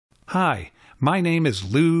Hi, my name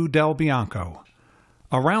is Lou Del Bianco.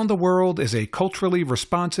 Around the World is a culturally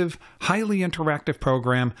responsive, highly interactive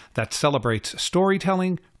program that celebrates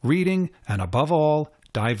storytelling, reading, and above all,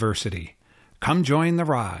 diversity. Come join the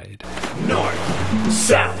ride. North,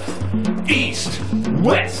 south, east,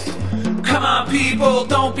 west. Come on, people,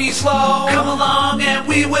 don't be slow. Come along and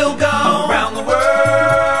we will go around the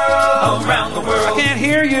world. Around the world. I can't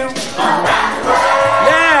hear you. Around the world.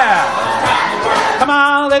 Yeah. Around the world. Come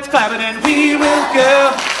on, let's clap it and we will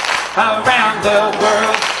go around the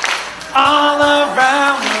world. All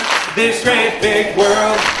around this great big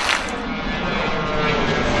world.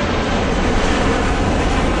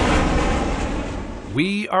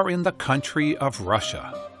 We are in the country of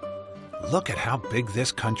Russia. Look at how big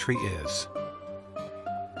this country is.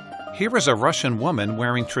 Here is a Russian woman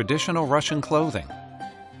wearing traditional Russian clothing.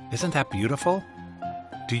 Isn't that beautiful?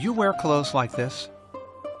 Do you wear clothes like this?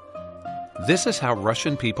 This is how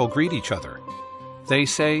Russian people greet each other. They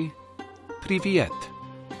say, Привет.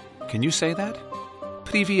 Can you say that?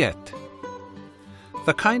 Привет.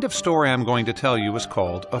 The kind of story I'm going to tell you is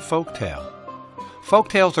called a folk tale. Folk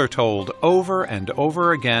tales are told over and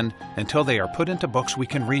over again until they are put into books we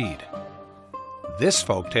can read. This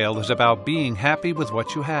folk tale is about being happy with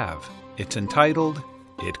what you have. It's entitled,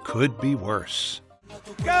 It Could Be Worse.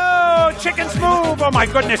 Go! Chickens move! Oh my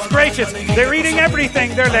goodness gracious! They're eating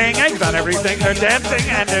everything. They're laying eggs on everything. They're dancing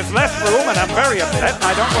and there's less room and I'm very upset. And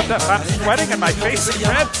I don't want that. I'm sweating and my face is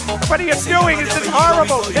red. What are you doing? This is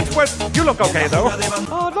horrible. It's worse. You look okay though.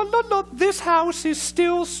 Oh, no. This house is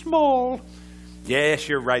still small. Yes,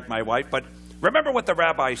 you're right, my wife, but remember what the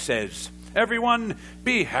rabbi says. Everyone,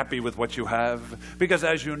 be happy with what you have, because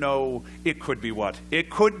as you know, it could be what? It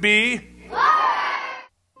could be...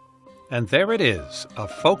 And there it is, a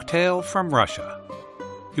folk tale from Russia.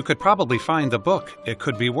 You could probably find the book, It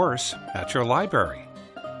Could Be Worse, at your library.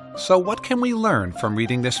 So what can we learn from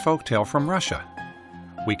reading this folk tale from Russia?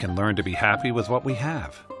 We can learn to be happy with what we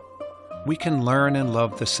have. We can learn and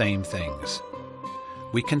love the same things.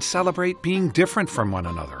 We can celebrate being different from one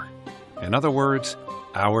another. In other words,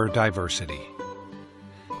 our diversity.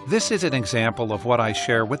 This is an example of what I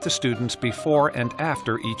share with the students before and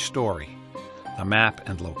after each story. The map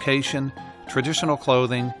and location, traditional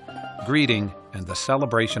clothing, greeting, and the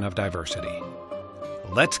celebration of diversity.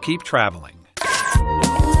 Let's keep traveling.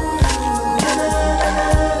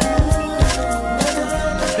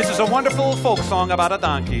 This is a wonderful folk song about a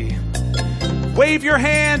donkey. Wave your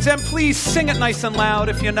hands and please sing it nice and loud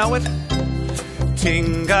if you know it.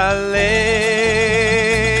 Ting-a-lay-o,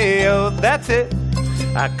 that's it.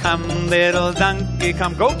 Come little donkey,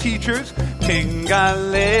 come. Go teachers. Ting-a-lay-o.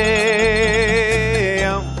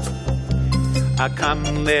 Come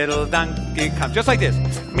little donkey, come. Just like this.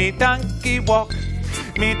 Me donkey walk,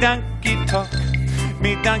 me donkey talk,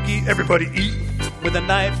 me donkey everybody eat with a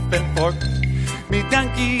knife and fork. Me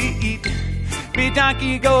donkey eat, me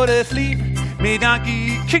donkey go to sleep. Me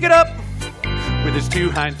donkey kick it up with his two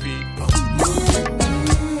hind feet.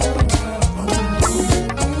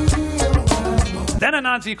 Then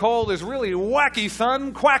Anansi Cole is really wacky,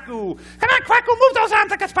 son. Quacku. Come on, Quacku, move those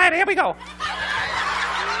arms like a spider. Here we go.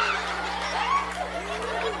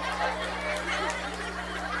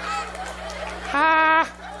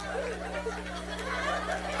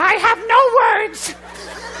 I have no words.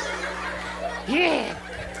 Yeah.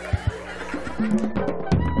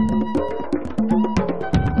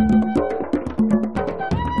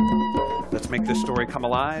 Let's make this story come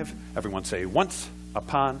alive. Everyone say, once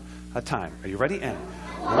upon a time. Are you ready? And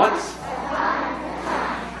once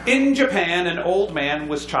in Japan, an old man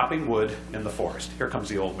was chopping wood in the forest. Here comes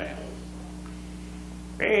the old man.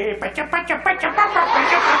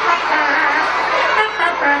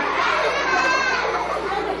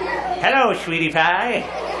 Hello, sweetie pie.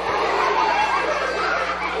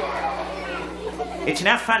 It's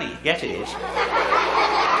not funny. Yes, it is.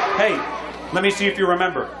 Hey, let me see if you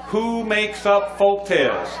remember. Who makes up folk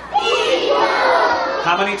tales?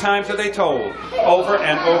 How many times are they told? Over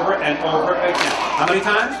and over and over again. How many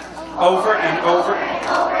times? Over and over and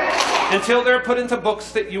over. Until they're put into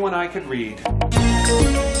books that you and I could read.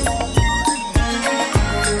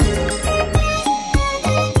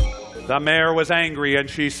 The mayor was angry and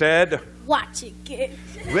she said, Watch it, kid.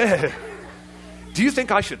 well, do you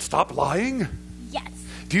think I should stop lying? Yes.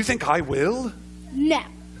 Do you think I will? No.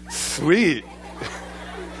 Sweet.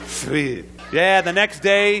 Sweet. Yeah, the next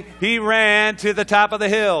day, he ran to the top of the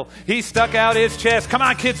hill. He stuck out his chest. Come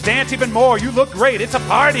on, kids, dance even more. You look great. It's a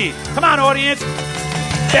party. Come on, audience.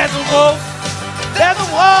 There's a wolf. There's a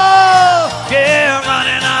wolf. Yeah,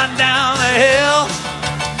 running on down the hill.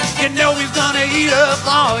 You know he's gonna eat up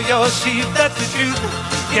all your sheep. That's the truth.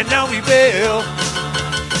 You know we will.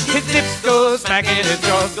 His lips go smacking, his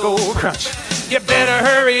jaws go crunch. You better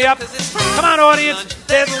hurry up. Come on, audience.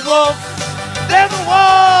 There's a wolf. There's a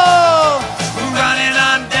wolf. Running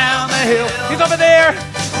on down the hill. He's over there.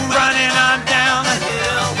 Running on down the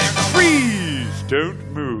hill. Freeze. Don't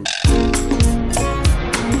move.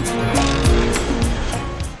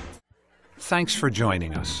 Thanks for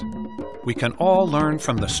joining us. We can all learn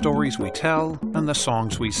from the stories we tell and the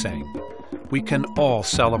songs we sing. We can all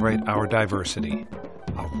celebrate our diversity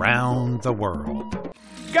around the world.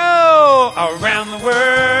 Go around the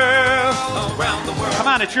world. Around the world. Come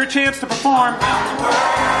on, it's your chance to perform. Around the world.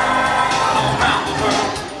 Around the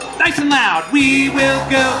world. Nice and loud. We will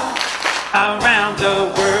go around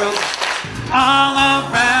the world. All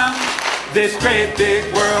around this great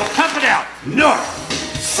big world. Pump it out. North,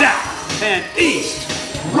 south, and east,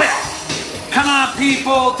 west. Come on,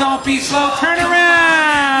 people, don't be slow. Turn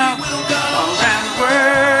around. Around the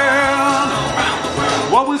world.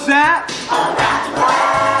 What was that?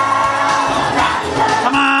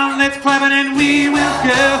 Come on, let's clap it and we will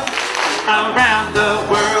go around the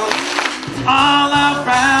world. All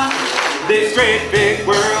around this great big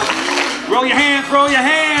world. Roll your hands,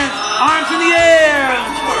 arms in the air.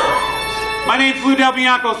 My name's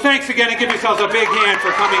Bianco. Thanks again, and give yourselves a big hand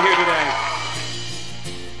for coming here today.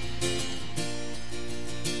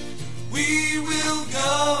 We will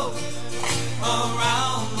go around.